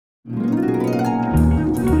Coming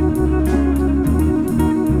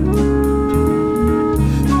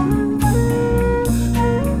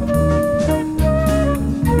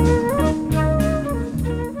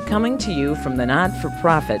to you from the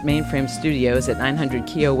not-for-profit Mainframe Studios at 900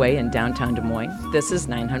 Keough Way in downtown Des Moines, this is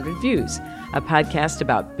 900 Views, a podcast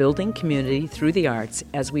about building community through the arts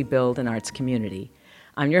as we build an arts community.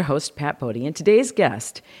 I'm your host, Pat Bodie, and today's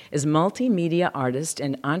guest is multimedia artist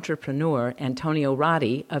and entrepreneur Antonio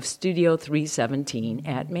Roddy of Studio 317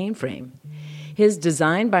 at Mainframe. His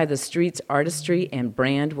Design by the Streets artistry and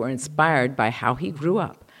brand were inspired by how he grew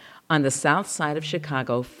up on the south side of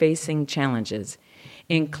Chicago facing challenges,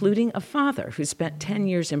 including a father who spent 10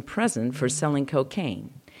 years in prison for selling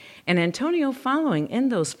cocaine, and Antonio following in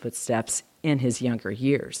those footsteps in his younger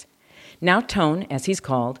years. Now Tone, as he's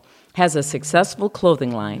called, has a successful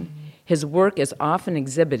clothing line. His work is often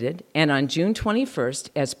exhibited, and on June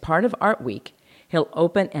 21st, as part of Art Week, he'll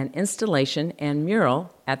open an installation and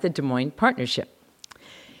mural at the Des Moines Partnership.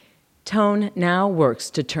 Tone now works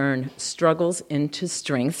to turn struggles into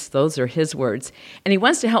strengths, those are his words, and he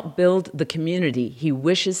wants to help build the community he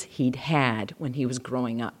wishes he'd had when he was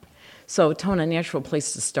growing up. So, Tone, a natural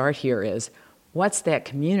place to start here is, what's that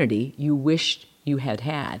community you wished you had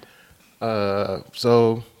had?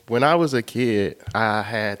 So when I was a kid, I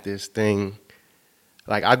had this thing,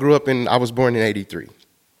 like I was born in 83,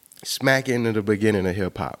 smack into the beginning of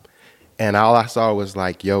hip hop. And all I saw was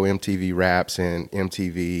like, MTV Raps and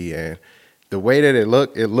MTV. And the way that it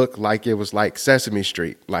looked like it was like Sesame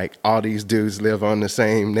Street. Like all these dudes live on the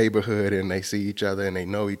same neighborhood and they see each other and they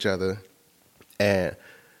know each other. And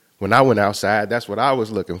when I went outside, that's what I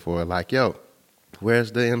was looking for. Like,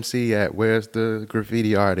 where's the MC at? Where's the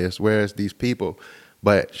graffiti artist? Where's these people?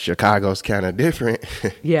 But Chicago's kind of different.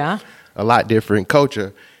 Yeah. A lot different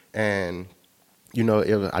culture. And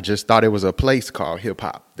I just thought it was a place called hip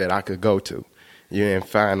hop that I could go to, and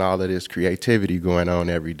find all of this creativity going on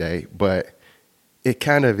every day. But it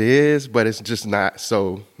kind of is, but it's just not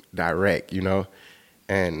so direct,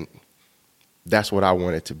 And that's what I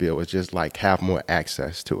wanted to build, was just like have more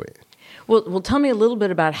access to it. Well, tell me a little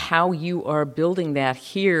bit about how you are building that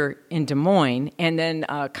here in Des Moines, and then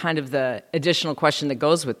kind of the additional question that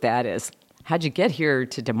goes with that is, how'd you get here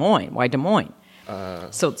to Des Moines? Why Des Moines?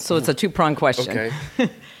 So it's a two-pronged question.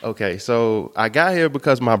 Okay. So I got here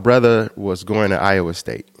because my brother was going to Iowa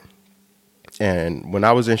State. And when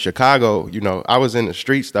I was in Chicago, I was in the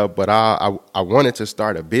street stuff, but I wanted to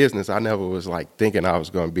start a business. I never was like thinking I was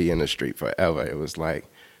going to be in the street forever. It was like,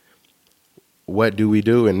 what do we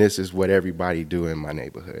do? And this is what everybody do in my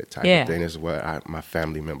neighborhood type of thing. This is what my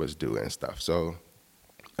family members do and stuff. So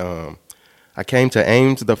I came to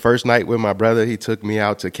Ames the first night with my brother. He took me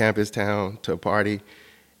out to Campus Town to a party,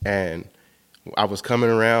 and I was coming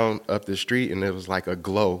around up the street, and there was like a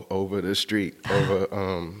glow over the street,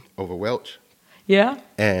 over Welch. Yeah.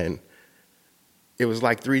 And it was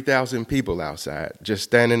like 3,000 people outside just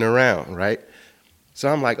standing around, right? So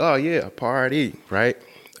I'm like, oh, yeah, party, right?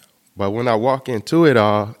 But when I walk into it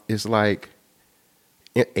all, it's like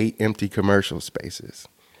 8 empty commercial spaces.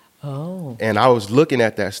 Oh. And I was looking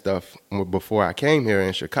at that stuff before I came here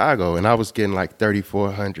in Chicago, and I was getting like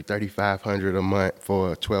 $3,400, $3,500 a month for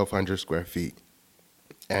 1,200 square feet.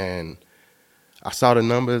 And I saw the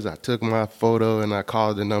numbers, I took my photo, and I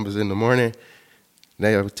called the numbers in the morning.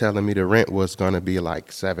 They were telling me the rent was going to be like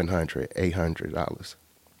 $700, $800.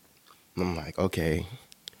 I'm like, okay,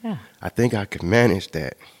 I think I could manage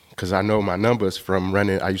that, because I know my numbers from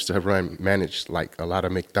running. I used to manage like a lot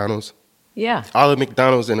of McDonald's. Yeah. All the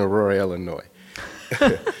McDonald's in Aurora, Illinois.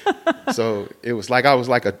 So it was like I was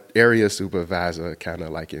like an area supervisor, kind of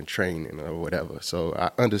like in training or whatever. So I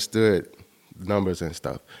understood numbers and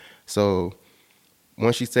stuff. So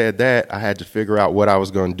once she said that, I had to figure out what I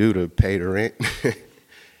was going to do to pay the rent.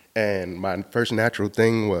 And my first natural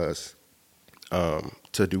thing was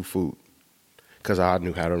to do food, because I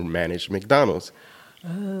knew how to manage McDonald's.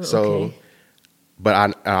 Oh, so. Okay.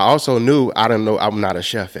 But I also knew, I'm not a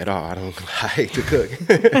chef at all. I don't like to cook.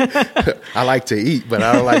 I like to eat, but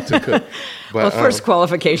I don't like to cook. But, first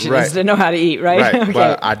qualification is to know how to eat, right? Right. Okay.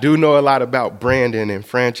 But I do know a lot about branding and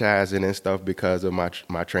franchising and stuff because of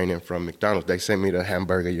my training from McDonald's. They sent me to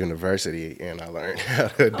Hamburger University, and I learned how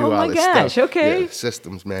to do all this stuff. Oh, my gosh, okay. Yeah,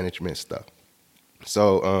 systems management stuff.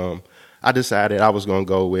 So I decided I was going to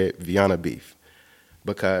go with Vienna beef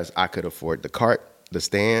because I could afford the cart, the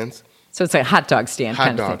stands. So it's like a hot dog stand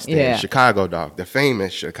kind of thing. Stand, yeah. Chicago dog, the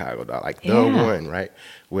famous Chicago dog, like the one, right?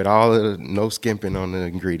 With all of the, no skimping on the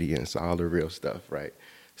ingredients, all the real stuff, right?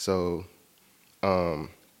 So I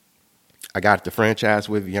I got the franchise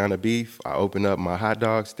with Vienna Beef. I opened up my hot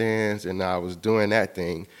dog stands, and I was doing that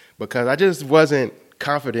thing because I just wasn't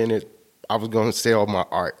confident that I was going to sell my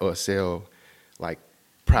art or sell like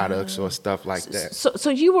products or stuff like that. So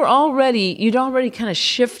you'd already kind of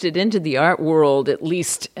shifted into the art world, at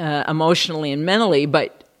least emotionally and mentally,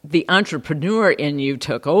 but the entrepreneur in you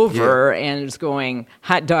took over and was going,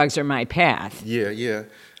 hot dogs are my path. Yeah.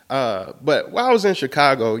 But while I was in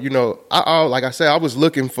Chicago, like I said, I was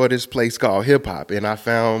looking for this place called hip hop, and I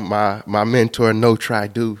found my mentor, No Try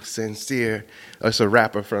Do Sincere. It's a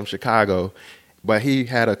rapper from Chicago, but he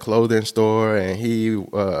had a clothing store, and he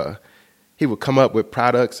would come up with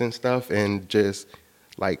products and stuff, and just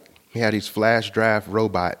like he had these flash drive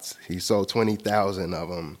robots. He sold 20,000 of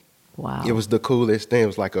them. Wow! It was the coolest thing. It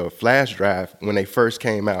was like a flash drive when they first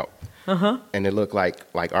came out. And it looked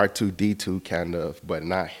like R2-D2 kind of, but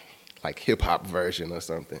not like hip hop version or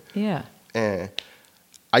something. Yeah. And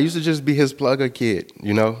I used to just be his plugger kid,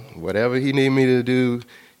 whatever he needed me to do.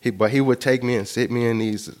 But he would take me and sit me in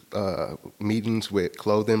these meetings with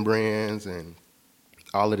clothing brands and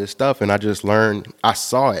all of this stuff. And I just learned, I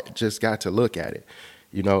saw it, just got to look at it,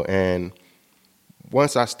 And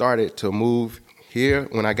once I started to move here,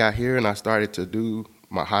 when I got here and I started to do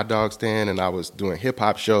my hot dog stand, and I was doing hip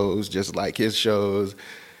hop shows just like his shows.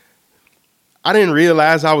 I didn't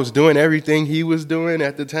realize I was doing everything he was doing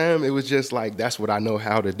at the time. It was just like, that's what I know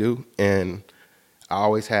how to do. And I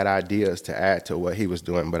always had ideas to add to what he was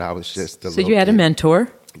doing, but I was just So you had a mentor?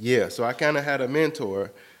 Yeah, so I kind of had a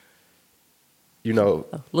mentor, A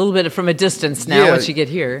little bit from a distance now once you get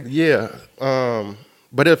here. Yeah.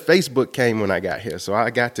 But Facebook came when I got here, so I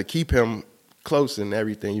got to keep him close and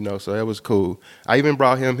everything, so that was cool. I even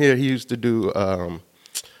brought him here. He used to do,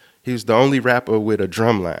 he was the only rapper with a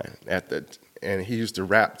drum line and he used to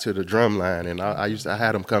rap to the drum line. And I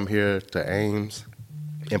had him come here to Ames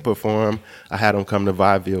and perform. I had him come to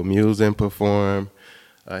Vaudeville Muse and perform.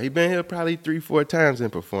 He been here probably 3-4 times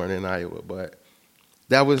and performed in Iowa, but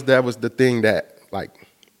that was the thing that, like,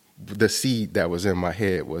 the seed that was in my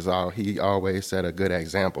head was he always set a good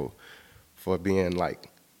example for being like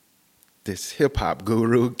this hip hop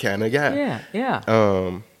guru kind of guy.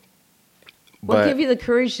 Yeah. What gave you the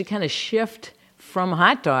courage to kind of shift from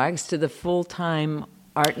hot dogs to the full-time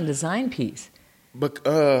art and design piece?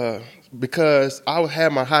 Because I would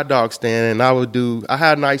have my hot dog stand, and I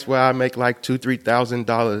had nights where I make like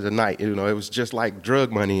 $2,000-$3,000 a night. It was just like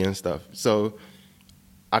drug money and stuff. So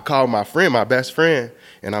I called my best friend,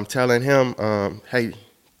 and I'm telling him, hey,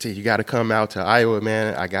 T, you got to come out to Iowa,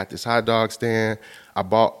 man. I got this hot dog stand. I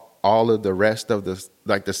bought all of the rest of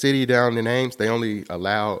the city down in Ames, they only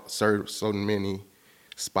allow so many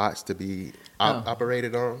spots to be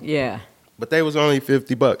operated on. Yeah. But they was only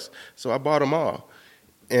 $50. So I bought them all.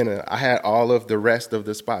 And I had all of the rest of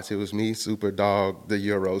the spots. It was me, Super Dog, the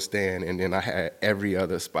Euro stand, and then I had every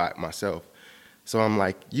other spot myself. So I'm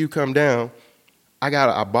like, you come down.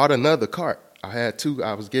 I bought another cart. I had 2.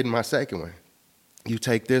 I was getting my second one. You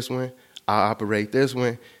take this one. I operate this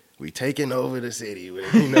one. We taking over the city,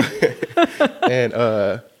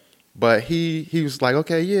 and but he was like,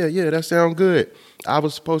 okay, yeah, that sounds good. I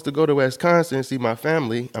was supposed to go to Wisconsin and see my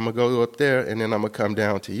family. I'm gonna go up there, and then I'm gonna come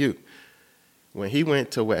down to you. When he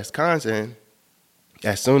went to Wisconsin,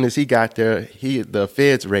 as soon as he got there, the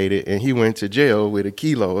feds raided, and he went to jail with a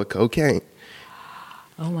kilo of cocaine.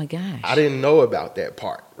 Oh my gosh! I didn't know about that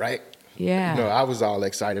part, right? Yeah. I was all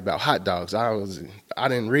excited about hot dogs. I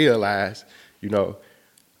didn't realize,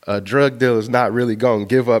 a drug dealer's not really going to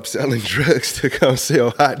give up selling drugs to come sell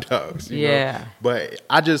hot dogs. You know? But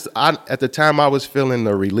I at the time I was feeling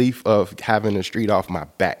the relief of having the street off my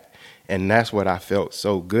back. And that's what I felt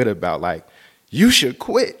so good about. Like, you should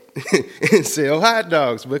quit and sell hot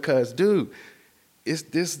dogs because, dude, it's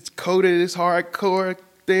this hardcore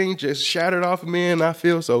thing just shattered off of me and I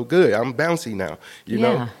feel so good. I'm bouncy now, you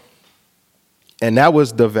know? And that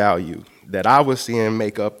was the value that I was seeing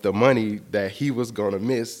make up the money that he was going to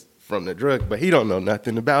miss from the drug. But he don't know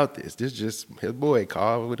nothing about this. This just his boy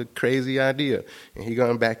called with a crazy idea. And he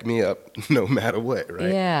going to back me up no matter what,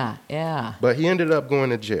 right? Yeah. But he ended up going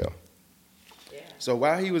to jail. Yeah. So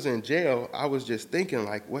while he was in jail, I was just thinking,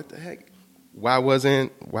 like, what the heck? Why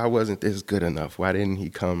wasn't this good enough? Why didn't he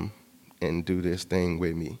come and do this thing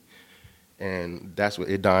with me? And that's what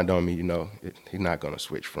it dawned on me, he's not going to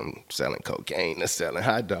switch from selling cocaine to selling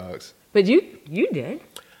hot dogs. But you did.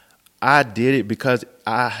 I did it because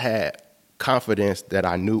I had confidence that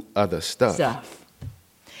I knew other stuff.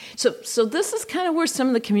 So this is kind of where some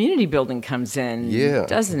of the community building comes in,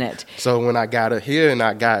 doesn't it? So when I got here and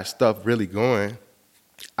I got stuff really going,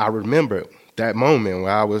 I remember that moment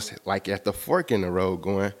where I was like at the fork in the road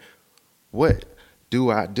going, what do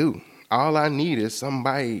I do? All I need is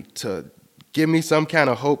somebody to give me some kind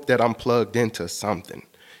of hope that I'm plugged into something.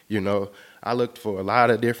 You know, I looked for a lot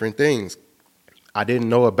of different things. I didn't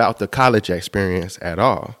know about the college experience at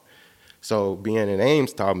all. So being in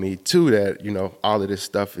Ames taught me too that, you know, all of this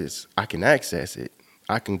stuff I can access it.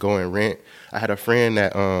 I can go and rent. I had a friend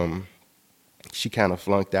that she kind of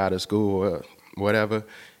flunked out of school or whatever,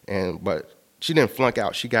 but she didn't flunk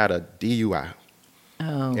out. She got a DUI.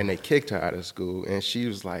 Oh. And they kicked her out of school. And she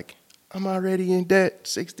was like, I'm already in debt,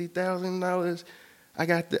 $60,000. I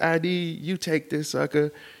got the ID. You take this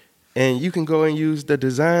sucker. And you can go and use the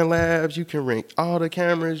design labs. You can rent all the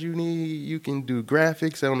cameras you need. You can do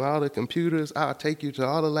graphics on all the computers. I'll take you to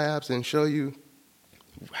all the labs and show you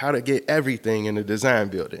how to get everything in the design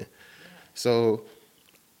building. So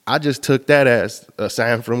I just took that as a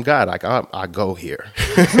sign from God. Like, I go here.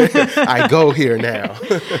 I go here now.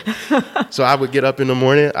 So I would get up in the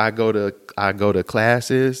morning. I go to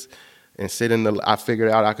classes and I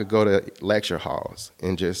figured out I could go to lecture halls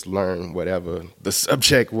and just learn whatever the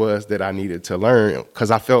subject was that I needed to learn,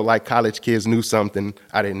 because I felt like college kids knew something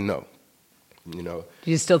I didn't know. You know.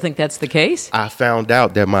 Do you still think that's the case? I found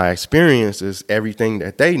out that my experience is everything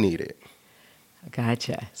that they needed.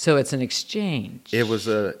 Gotcha. So it's an exchange. It was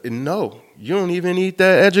no, you don't even need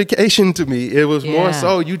that education to me. It was more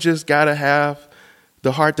so you just got to have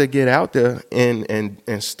the heart to get out there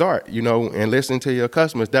and start, you know, and listen to your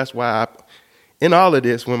customers. That's why in all of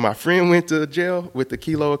this, when my friend went to jail with the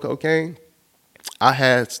kilo of cocaine, I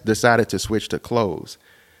had decided to switch to clothes.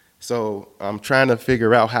 So I'm trying to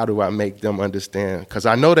figure out how do I make them understand, because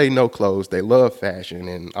I know they know clothes, they love fashion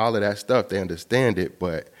and all of that stuff, they understand it,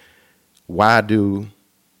 but why do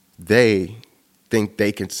they think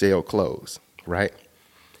they can sell clothes, right?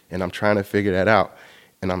 And I'm trying to figure that out.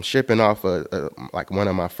 And I'm shipping off like one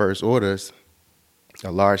of my first orders,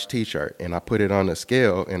 a large T-shirt, and I put it on the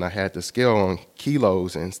scale, and I had the scale on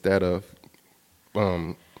kilos instead of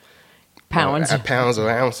pounds or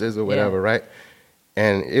ounces or whatever, right?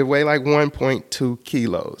 And it weighed like 1.2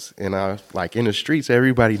 kilos. And I was like, in the streets,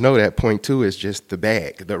 everybody know that 0.2 is just the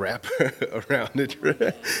bag, the wrapper around the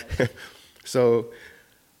dress. So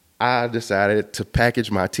I decided to package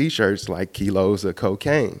my T-shirts like kilos of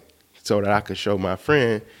cocaine, so that I could show my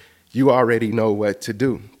friend, you already know what to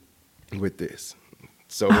do with this.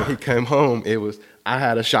 So when he came home, I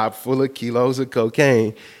had a shop full of kilos of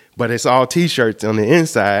cocaine, but it's all T-shirts on the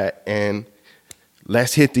inside, and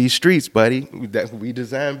let's hit these streets, buddy. That we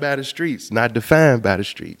designed by the streets, not defined by the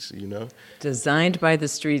streets, you know? Designed by the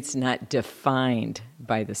streets, not defined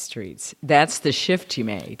by the streets. That's the shift you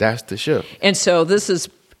made. That's the shift. And so this is,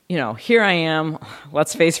 you know, here I am,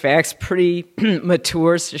 let's face facts, pretty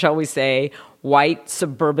mature, shall we say, white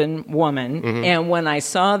suburban woman. Mm-hmm. And when I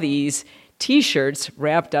saw these T-shirts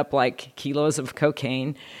wrapped up like kilos of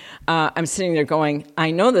cocaine, I'm sitting there going,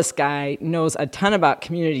 I know this guy knows a ton about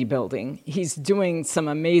community building. He's doing some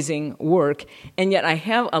amazing work. And yet I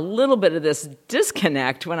have a little bit of this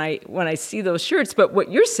disconnect when I see those shirts. But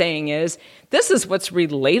what you're saying is, this is what's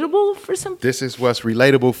relatable for some people? This is what's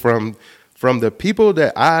relatable from the people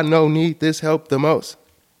that I know need this help the most.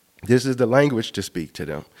 This is the language to speak to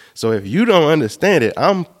them. So if you don't understand it,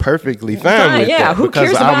 I'm perfectly fine with that. Who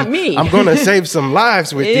cares about me? I'm going to save some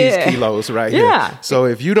lives with these kilos right here. So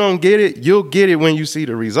if you don't get it, you'll get it when you see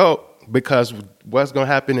the result, because what's going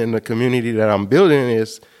to happen in the community that I'm building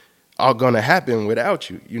is all going to happen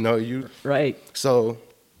without you. You know, right. So,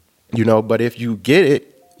 you know, but if you get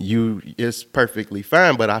it, it's perfectly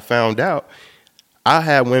fine. But I found out I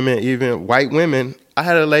had women, even white women. I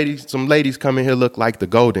had some ladies come in here look like the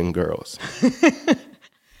Golden Girls.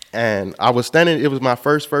 And I was standing, it was my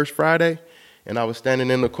first Friday, and I was standing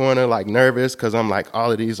in the corner like nervous, because I'm like,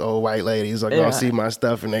 all of these old white ladies are going to see my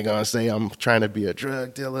stuff and they're going to say I'm trying to be a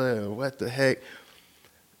drug dealer and what the heck.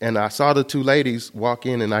 And I saw the two ladies walk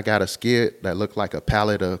in, and I got a skid that looked like a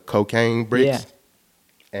pallet of cocaine bricks.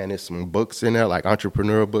 Yeah. And there's some books in there, like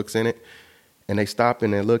entrepreneurial books in it. And they stopped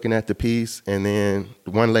and they're looking at the piece, and then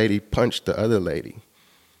one lady punched the other lady.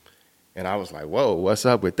 And I was like, whoa, what's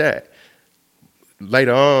up with that?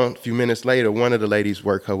 Later on, a few minutes later, one of the ladies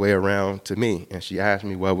worked her way around to me, and she asked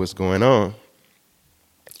me what was going on.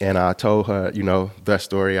 And I told her, you know, the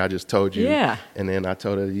story I just told you. Yeah. And then I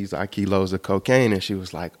told her these are kilos of cocaine, and she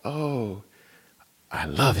was like, oh, I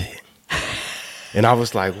love it. And I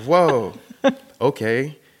was like, whoa,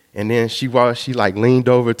 okay. And then she like leaned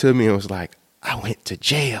over to me and was like, I went to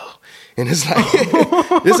jail. And it's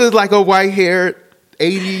like, this is like a white-haired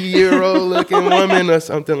 80-year-old looking woman or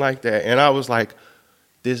something like that. And I was like,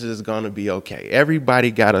 this is going to be okay.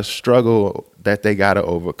 Everybody got a struggle that they got to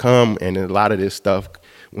overcome. And a lot of this stuff,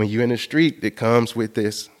 when you're in the street, it comes with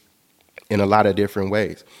this in a lot of different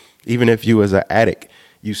ways. Even if you was an addict,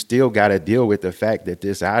 you still got to deal with the fact that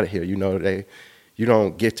this out of here, you know, you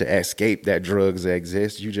don't get to escape that drugs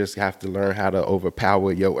exist. You just have to learn how to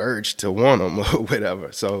overpower your urge to want them or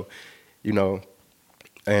whatever. So, you know,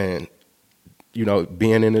 and, you know,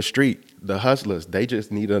 being in the street, the hustlers, they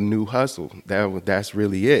just need a new hustle. That's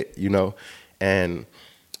really it, you know. And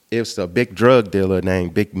it's a big drug dealer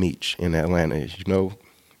named Big Meech in Atlanta. You know,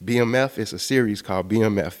 BMF is a series called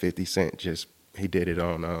BMF 50 Cent. He did it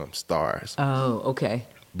on Starz. Oh, okay.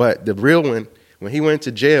 But the real one, when he went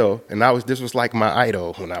to jail, and this was like my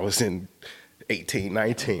idol when I was in 18,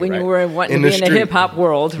 19. When right? you were wanting to be in the hip hop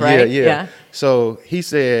world, right? Yeah. So he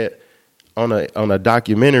said on a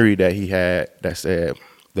documentary that he had that said,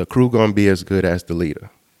 the crew gonna be as good as the leader.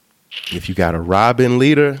 If you got a robbing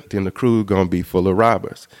leader, then the crew gonna be full of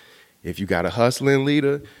robbers. If you got a hustling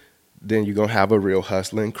leader, then you're gonna have a real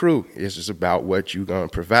hustling crew. It's just about what you're gonna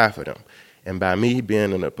provide for them. And by me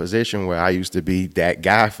being in a position where I used to be that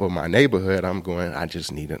guy for my neighborhood, I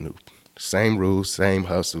just need a new, same rules, same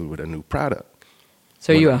hustle with a new product.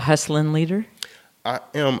 So you're a hustling leader?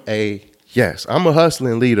 I'm a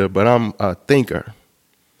hustling leader, but I'm a thinker.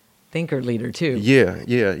 Thinker leader too. Yeah.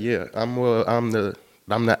 I'm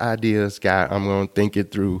the ideas guy. I'm gonna think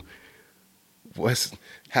it through.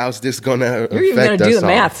 How's this gonna affect us? You're even gonna do the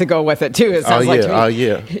math to go with it too. It sounds like to me. Oh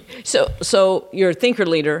yeah. So you're a thinker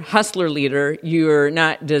leader, hustler leader. You're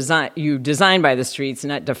not designed by the streets,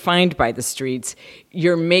 not defined by the streets.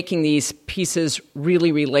 You're making these pieces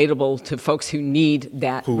really relatable to folks who need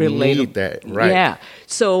that. Need that, right? Yeah.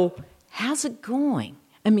 So how's it going?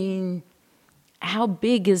 I mean, how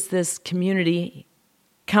big is this community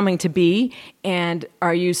coming to be? And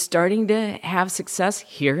are you starting to have success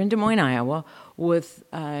here in Des Moines, Iowa, with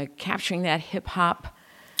capturing that hip-hop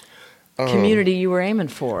community you were aiming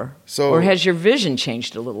for? Or has your vision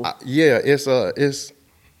changed a little? This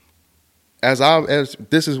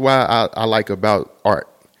is why I like about art,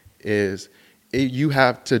 you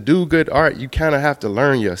have to do good art, you kind of have to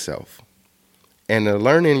learn yourself. And the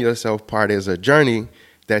learning yourself part is a journey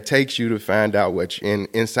that takes you to find out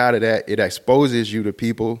inside of that, it exposes you to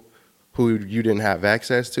people who you didn't have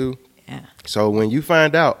access to. Yeah. So when you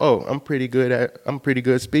find out, I'm a pretty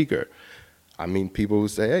good speaker. I mean, people will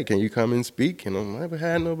say, hey, can you come and speak? And I've never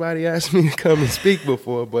had nobody ask me to come and speak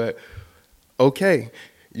before, but okay,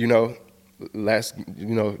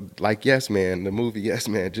 like Yes Man, the movie Yes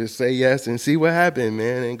Man, just say yes and see what happens,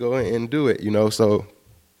 man, and go and do it, So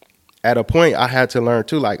at a point I had to learn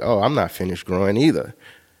too, like, I'm not finished growing either.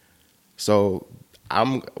 So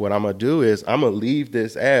what I'm gonna do is I'm gonna leave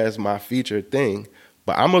this as my featured thing,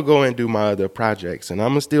 but I'm gonna go and do my other projects, and I'm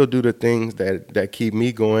gonna still do the things that keep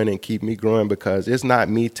me going and keep me growing, because it's not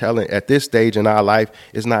me at this stage in our life,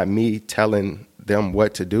 it's not me telling them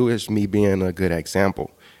what to do, it's me being a good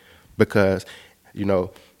example. Because,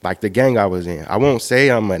 like the gang I was in, I won't say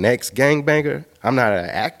I'm an ex-gangbanger, I'm not an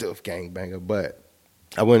active gangbanger, but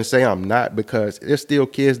I wouldn't say I'm not, because there's still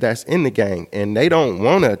kids that's in the gang and they don't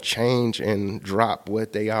want to change and drop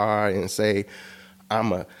what they are and say,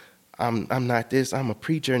 I'm not this, I'm a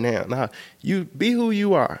preacher now. Nah, you be who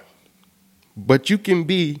you are, but you can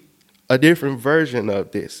be a different version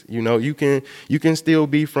of this. You can still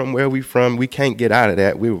be from where we from. We can't get out of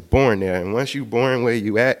that. We were born there, and once you born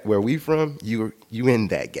where we from, you in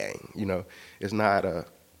that gang. It's not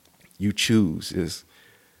you choose. It's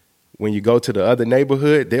when you go to the other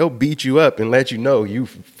neighborhood, they'll beat you up and let you know you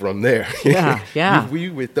from there. Yeah. We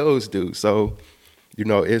with those dudes. So,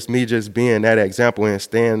 it's me just being that example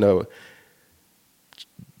and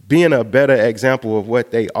being a better example of what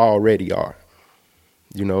they already are.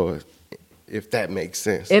 If that makes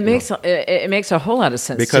sense. It makes a whole lot of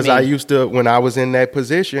sense. Because to me. I used to, when I was in that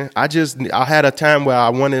position, I had a time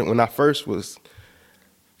where when I first was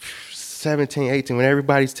 17, 18, when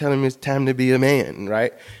everybody's telling me it's time to be a man,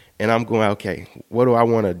 right? And I'm going, okay, what do I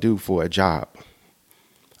want to do for a job?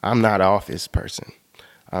 I'm not an office person.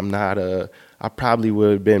 I probably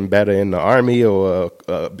would have been better in the Army or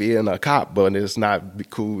being a cop, but it's not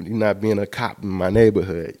cool not being a cop in my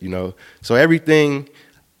neighborhood, So everything,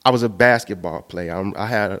 I was a basketball player.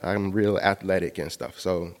 I'm real athletic and stuff.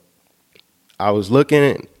 So I was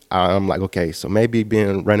looking, I'm like, okay, so maybe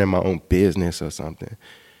running my own business or something.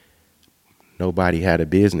 Nobody had a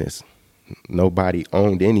business. Nobody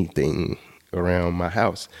owned anything around my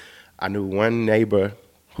house. I knew one neighbor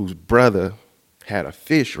whose brother had a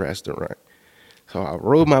fish restaurant. So I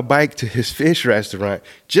rode my bike to his fish restaurant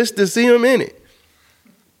just to see him in it.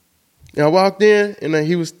 And I walked in, and then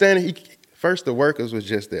he was standing. First, the workers was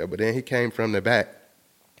just there, but then he came from the back.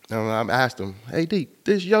 I asked him, "Hey, D,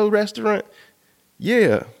 this your restaurant?"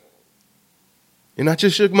 "Yeah." And I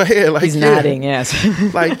just shook my head like, he's yeah. nodding,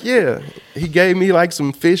 yes. Like, yeah. He gave me like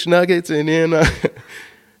some fish nuggets, and then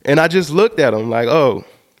and I just looked at him like, oh,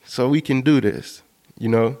 so we can do this, you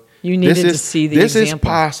know? You needed to see the example. This is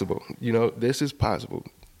possible, you know? This is possible.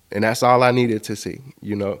 And that's all I needed to see,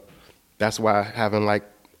 you know? That's why having like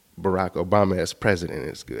Barack Obama as president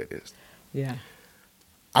is good. Yeah.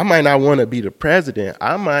 I might not want to be the president.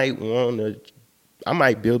 I might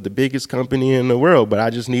build the biggest company in the world, but I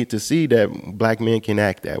just need to see that black men can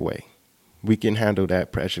act that way. We can handle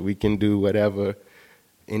that pressure. We can do whatever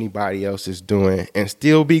anybody else is doing and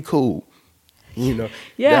still be cool. You know,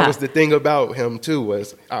 That was the thing about him too,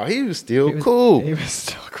 was he was still cool. He was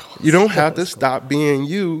still cool. You don't have to stop being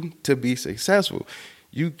you to be successful.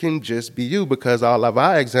 You can just be you, because all of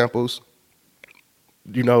our examples,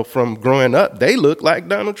 you know, from growing up, they look like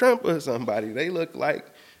Donald Trump or somebody. They look like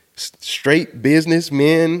straight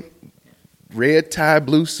businessmen, red tie,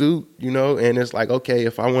 blue suit, you know, and it's like, okay,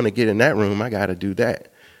 if I want to get in that room, I got to do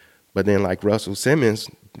that. But then like Russell Simmons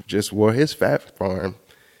just wore his Phat Farm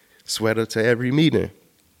sweater to every meeting.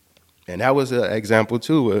 And that was an example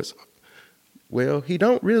too, was, well, he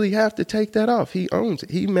don't really have to take that off. He owns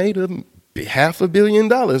it. He made $500 million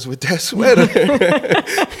with that sweater.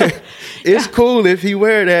 It's cool if he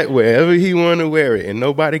wear that wherever he want to wear it, and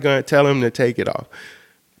nobody going to tell him to take it off.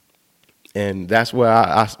 And that's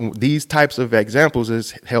where these types of examples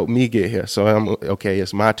has helped me get here. So I'm okay.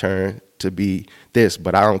 It's my turn to be this,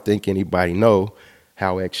 but I don't think anybody know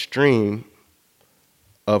how extreme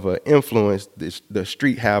of an influence the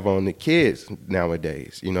street have on the kids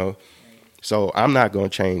nowadays. You know, so I'm not gonna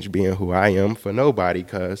change being who I am for nobody,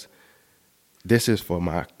 because this is for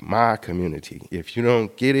my community. If you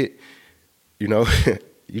don't get it, you know,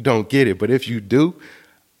 you don't get it. But if you do,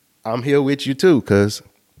 I'm here with you too, because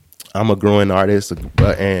I'm a growing artist,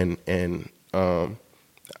 and I'm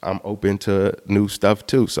open to new stuff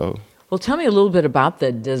too. So, well, tell me a little bit about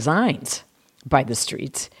the designs by the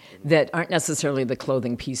streets that aren't necessarily the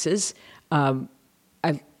clothing pieces. I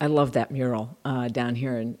love that mural down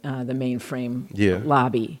here in the mainframe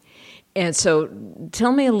lobby. And so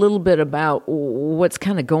tell me a little bit about what's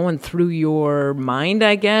kind of going through your mind,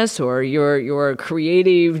 I guess, or your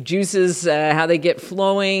creative juices, how they get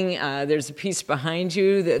flowing. There's a piece behind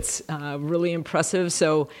you that's really impressive.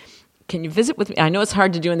 So can you visit with me? I know it's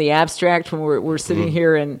hard to do in the abstract when we're sitting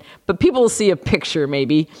here, but people will see a picture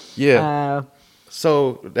maybe. Yeah.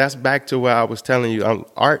 So that's back to where I was telling you,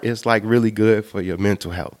 art is like really good for your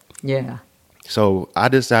mental health. Yeah. So I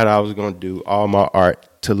decided I was going to do all my art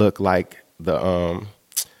to look like the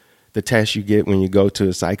test you get when you go to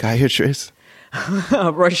a psychiatrist.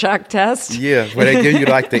 A Rorschach test? Yeah, where they give you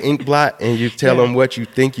like the ink blot and you tell them what you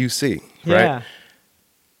think you see, right? Yeah.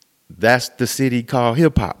 That's the city called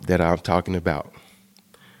hip hop that I'm talking about.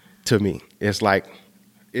 To me, it's like,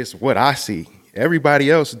 it's what I see. Everybody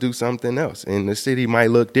else do something else, and the city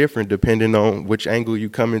might look different depending on which angle you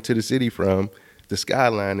come into the city from. The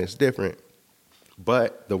skyline is different.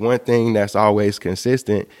 But the one thing that's always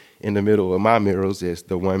consistent in the middle of my murals is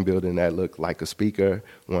the one building that looks like a speaker,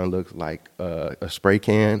 one looks like a spray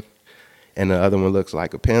can, and the other one looks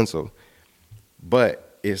like a pencil.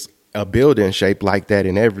 But it's a building shaped like that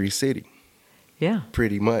in every city. Yeah.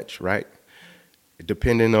 Pretty much, right?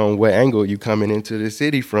 Depending on what angle you coming into the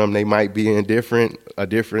city from, they might be in a different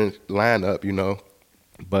lineup, you know.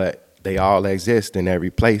 But they all exist in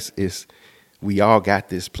every place. We all got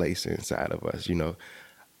this place inside of us, you know.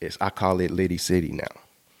 I call it Liddy City now.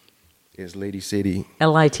 It's Liddy City.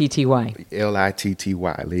 L-I-T-T-Y.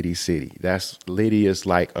 L-I-T-T-Y, Liddy City. That's Liddy is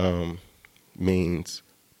like means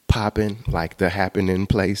popping, like the happening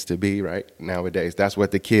place to be, right? Nowadays, that's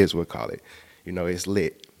what the kids would call it. You know, it's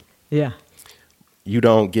lit. Yeah. You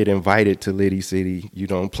don't get invited to Liddy City. You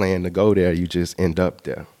don't plan to go there. You just end up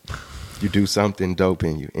there. You do something dope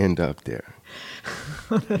and you end up there.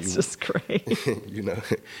 That's just great. You know,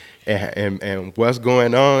 and what's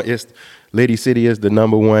going on is Liddy City is the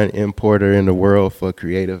 #1 importer in the world for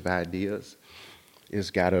creative ideas.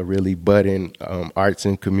 It's got a really budding arts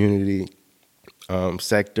and community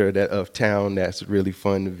sector of town that's really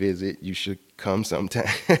fun to visit. You should come sometime.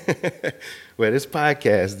 Well, this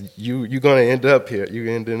podcast, you're going to end up here.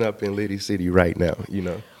 You're ending up in Liddy City right now, you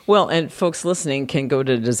know. Well, and folks listening can go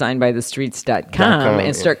to designbythestreets.com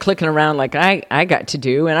and start clicking around like I got to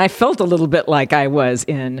do. And I felt a little bit like I was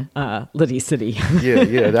in Liddy City.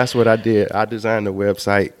 Yeah, that's what I did. I designed a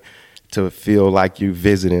website to feel like you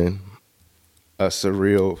visiting a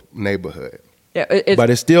surreal neighborhood. Yeah, but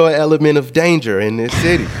it's still an element of danger in this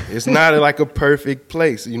city. It's not like a perfect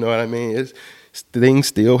place, you know what I mean? things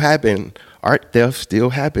still happen. Art theft still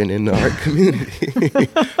happen in the art community.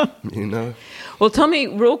 You know. Well, tell me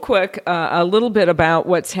real quick a little bit about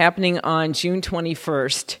what's happening on June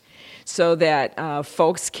 21st, so that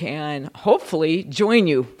folks can hopefully join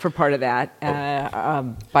you for part of that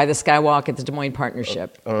by the Skywalk at the Des Moines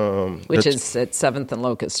Partnership, which is at 7th and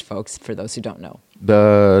Locust, folks, for those who don't know.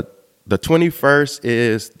 The 21st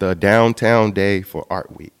is the downtown day for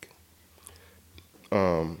Art Week.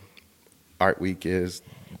 Art Week is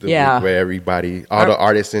the week where everybody, all the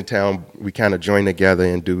artists in town, we kind of join together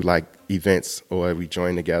and do like events, or we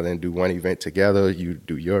join together and do one event together. You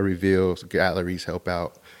do your reveals, galleries help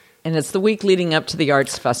out. And it's the week leading up to the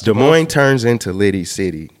Arts Festival. Des Moines turns into Liddy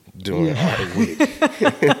City during Art Week.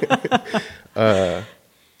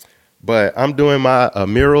 But I'm doing a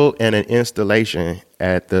mural and an installation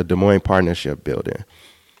at the Des Moines Partnership Building.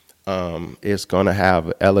 It's going to have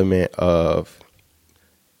an element of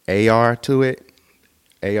AR to it,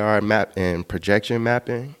 AR map and projection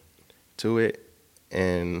mapping to it,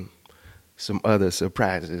 and some other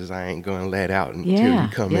surprises I ain't going to let out until you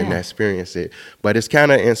come in and experience it. But it's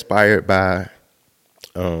kind of inspired by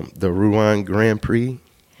the Rouen Grand Prix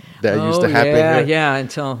that used to happen here. Yeah,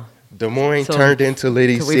 until Des Moines turned into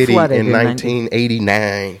Liddy City in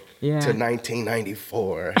 1989 to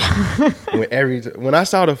 1994. When I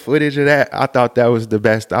saw the footage of that, I thought that was the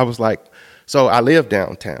best. I was like, so I live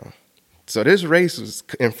downtown. So this race was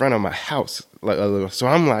in front of my house. So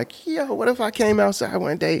I'm like, yo, what if I came outside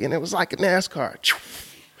one day and it was like a NASCAR?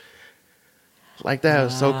 Like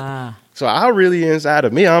that. So I really, inside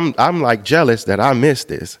of me, I'm like jealous that I missed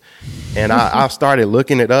this. And I started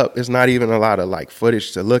looking it up. There's not even a lot of like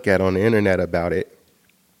footage to look at on the internet about it.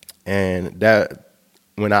 And that,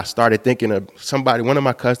 when I started thinking of one of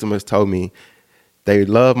my customers told me they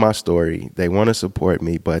love my story. They want to support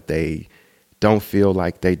me, but they don't feel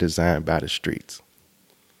like they designed by the streets.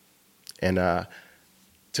 And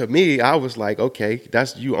to me, I was like, okay,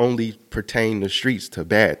 you only pertain the streets to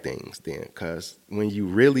bad things then. Because when you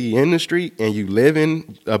really in the street and you live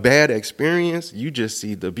in a bad experience, you just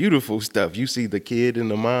see the beautiful stuff. You see the kid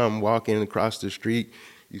and the mom walking across the street.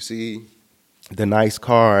 You see the nice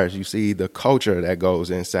cars. You see the culture that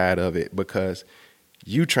goes inside of it, because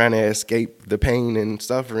you trying to escape the pain and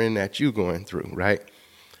suffering that you going through, right?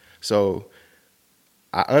 So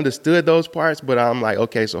I understood those parts, but I'm like,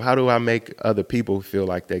 okay, so how do I make other people feel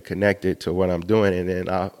like they connected to what I'm doing? And then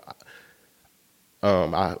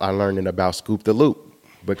I learned about Scoop the Loop,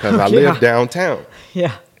 because I live downtown.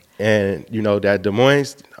 Yeah. And, that Des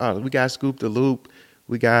Moines, we got Scoop the Loop.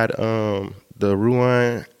 We got the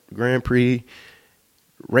Rouen Grand Prix.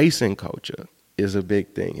 Racing culture is a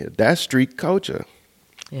big thing here. That's street culture.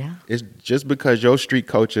 Yeah. It's just because your street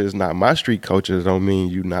culture is not my street culture don't mean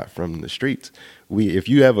you're not from the streets. If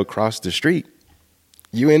you ever cross the street,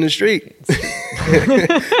 you in the street.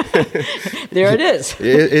 There it is.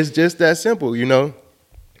 It's just that simple,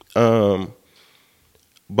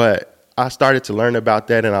 But I started to learn about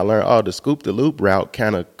that, and I learned, the Scoop the Loop route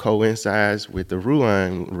kind of coincides with the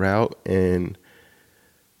Rouen route, and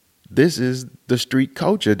this is the street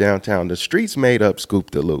culture downtown. The streets made up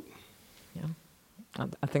Scoop the Loop. Yeah,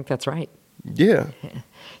 I think that's right. Yeah.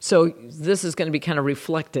 So this is going to be kind of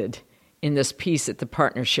reflected in this piece at the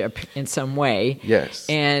partnership in some way. Yes.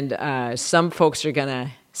 And some folks are going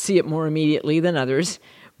to see it more immediately than others,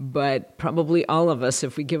 but probably all of us,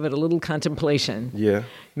 if we give it a little contemplation,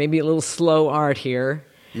 maybe a little slow art here,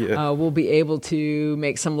 we'll be able to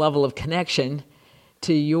make some level of connection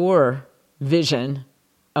to your vision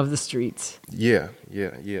of the streets. Yeah.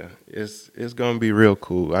 It's going to be real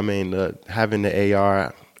cool. I mean, having the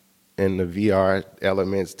AR and the VR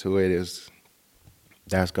elements to it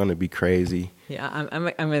that's going to be crazy. Yeah,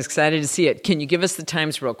 I'm excited to see it. Can you give us the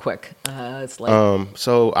times real quick? It's late.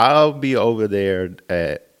 So I'll be over there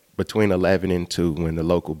at between 11 and 2 when the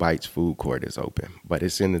Local Bites food court is open. But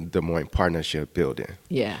it's in the Des Moines Partnership Building.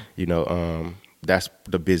 Yeah. That's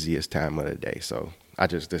the busiest time of the day. So I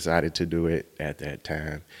just decided to do it at that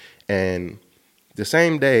time. And the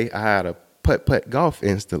same day, I had a putt-putt golf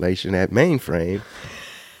installation at Mainframe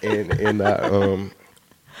in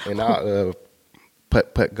our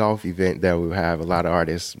putt-putt golf event that we have a lot of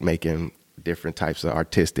artists making different types of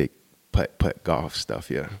artistic putt-putt golf stuff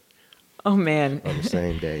here. Oh, man. On the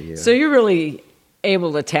same day, yeah. So you're really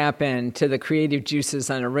able to tap into the creative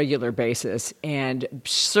juices on a regular basis and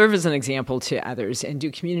serve as an example to others and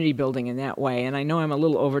do community building in that way. And I know I'm a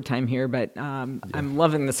little overtime here, but I'm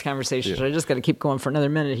loving this conversation, so I just got to keep going for another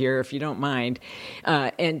minute here, if you don't mind.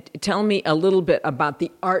 And tell me a little bit about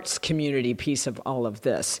the arts community piece of all of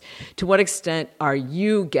this. To what extent are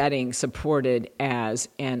you getting supported as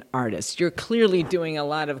an artist? You're clearly doing a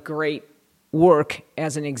lot of great work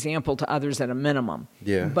as an example to others at a minimum.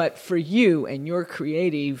 Yeah. But for you and your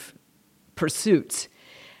creative pursuits,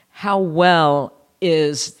 how well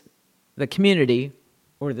is the community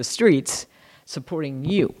or the streets supporting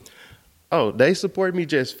you? Oh, they support me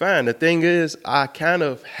just fine. The thing is, I kind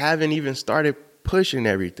of haven't even started pushing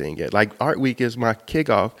everything yet. Like Art Week is my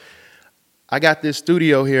kickoff. I got this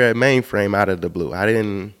studio here at Mainframe out of the blue.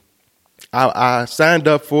 I signed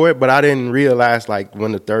up for it, but I didn't realize, like,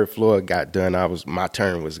 when the third floor got done, my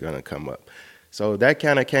turn was going to come up. So that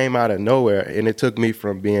kind of came out of nowhere, and it took me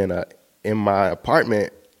from being in my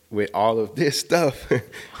apartment with all of this stuff.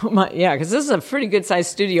 Yeah, because this is a pretty good-sized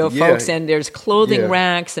studio, folks, and there's clothing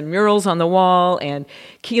racks and murals on the wall and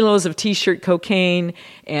kilos of T-shirt cocaine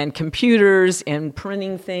and computers and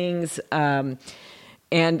printing things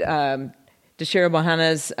DeShera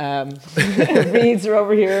Bohanna's reeds are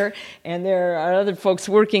over here, and there are other folks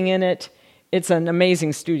working in it. It's an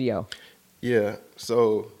amazing studio. Yeah,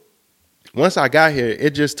 so once I got here,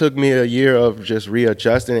 it just took me a year of just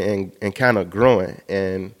readjusting and kind of growing.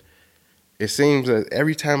 And it seems that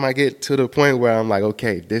every time I get to the point where I'm like,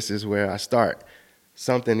 okay, this is where I start,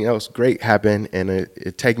 something else great happened, and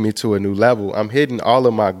it take me to a new level. I'm hitting all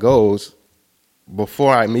of my goals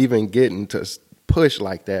before I'm even getting to push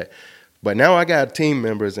like that. But now I got team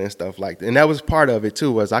members and stuff like that. And that was part of it,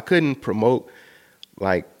 too, was I couldn't promote,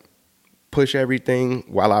 like, push everything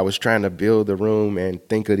while I was trying to build the room and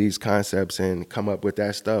think of these concepts and come up with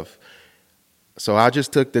that stuff. So I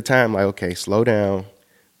just took the time, like, okay, slow down,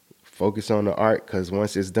 focus on the art, because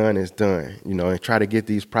once it's done, and try to get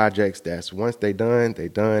these projects that's once they done,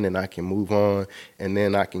 and I can move on, and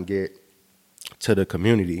then I can get to the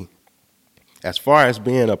community. As far as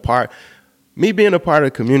being a part of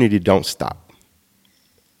the community don't stop.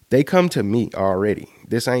 They come to me already.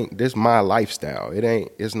 This my lifestyle.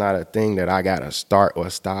 It's not a thing that I gotta start or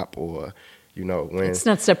stop or, when it's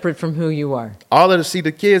not separate from who you are.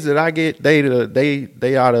 The kids that I get, they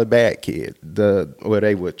are the bad kids.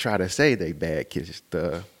 They would try to say they bad kids.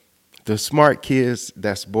 The smart kids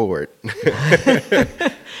that's bored.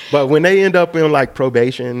 But when they end up in like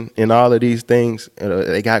probation and all of these things,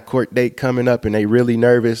 they got court date coming up and they really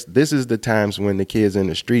nervous. This is the times when the kids in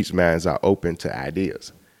the streets, minds are open to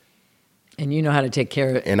ideas. And you know how to take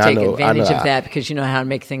advantage of that because you know how to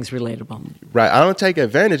make things relatable. Right. I don't take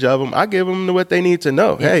advantage of them. I give them what they need to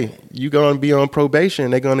know. Yeah. Hey, you're going to be on probation.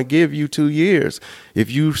 They're going to give you 2 years. If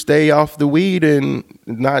you stay off the weed and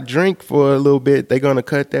not drink for a little bit, they're going to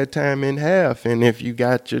cut that time in half. And if you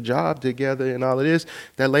got your job together and all of this,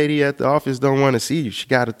 that lady at the office don't want to see you. She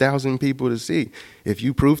got 1,000 people to see. If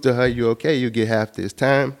you prove to her you're okay, you get half this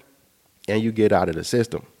time and you get out of the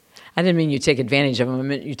system. I didn't mean you take advantage of them. I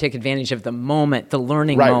meant you take advantage of the moment, the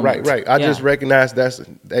learning moment. Right. I just recognize this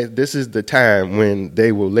is the time when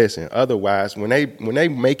they will listen. Otherwise, when they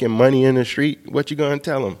making money in the street, what you gonna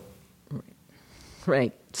tell them?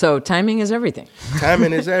 Right. So timing is everything.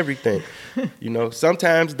 Timing is everything.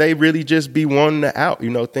 Sometimes they really just be wanting to out.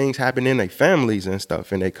 Things happen in their families and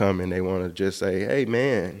stuff, and they come and they want to just say, "Hey,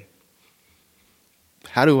 man,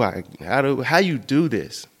 how you do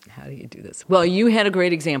this?" How do you do this? Well, you had a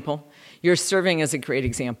great example. You're serving as a great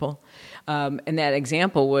example. And that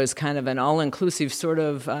example was kind of an all-inclusive sort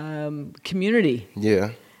of community.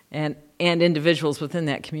 Yeah. And individuals within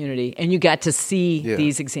that community. And you got to see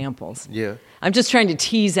these examples. Yeah. I'm just trying to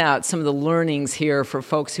tease out some of the learnings here for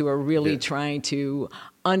folks who are really trying to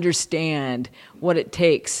understand what it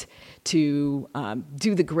takes to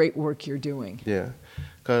do the great work you're doing. Yeah.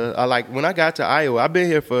 Because when I got to Iowa, I've been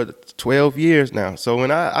here for 12 years now. So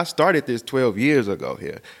when I started this 12 years ago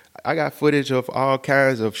here, I got footage of all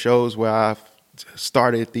kinds of shows where I've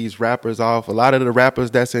started these rappers off. A lot of the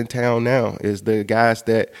rappers that's in town now is the guys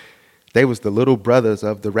they was the little brothers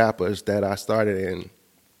of the rappers that I started, and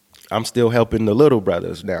I'm still helping the little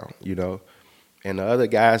brothers now, And the other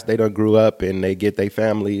guys, they done grew up and they get their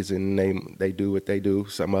families and they do what they do.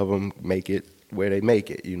 Some of them make it where they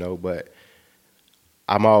make it, but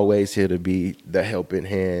I'm always here to be the helping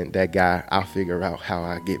hand, that guy. I'll figure out how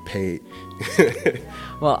I get paid.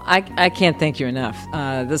 Well, I can't thank you enough.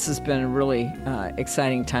 This has been a really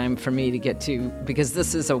exciting time for me to get to, because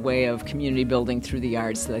this is a way of community building through the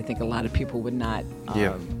arts that I think a lot of people would not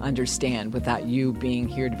understand without you being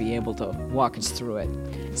here to be able to walk us through it.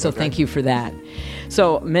 So Thank you for that.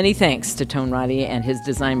 So many thanks to Tone Roddy and his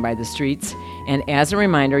Design by the Streets. And as a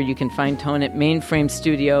reminder, you can find Tone at Mainframe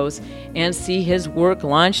Studios and see his work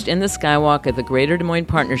launched in the Skywalk at the Greater Des Moines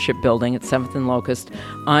Partnership Building at 7th and Locust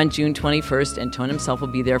on June 21st, and Tone himself will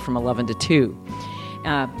be there from 11 to 2.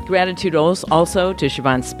 Gratitude also to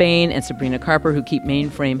Siobhan Spain and Sabrina Carper, who keep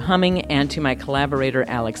Mainframe humming, and to my collaborator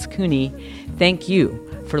Alex Cooney. Thank you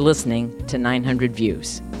for listening to 900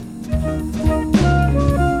 Views.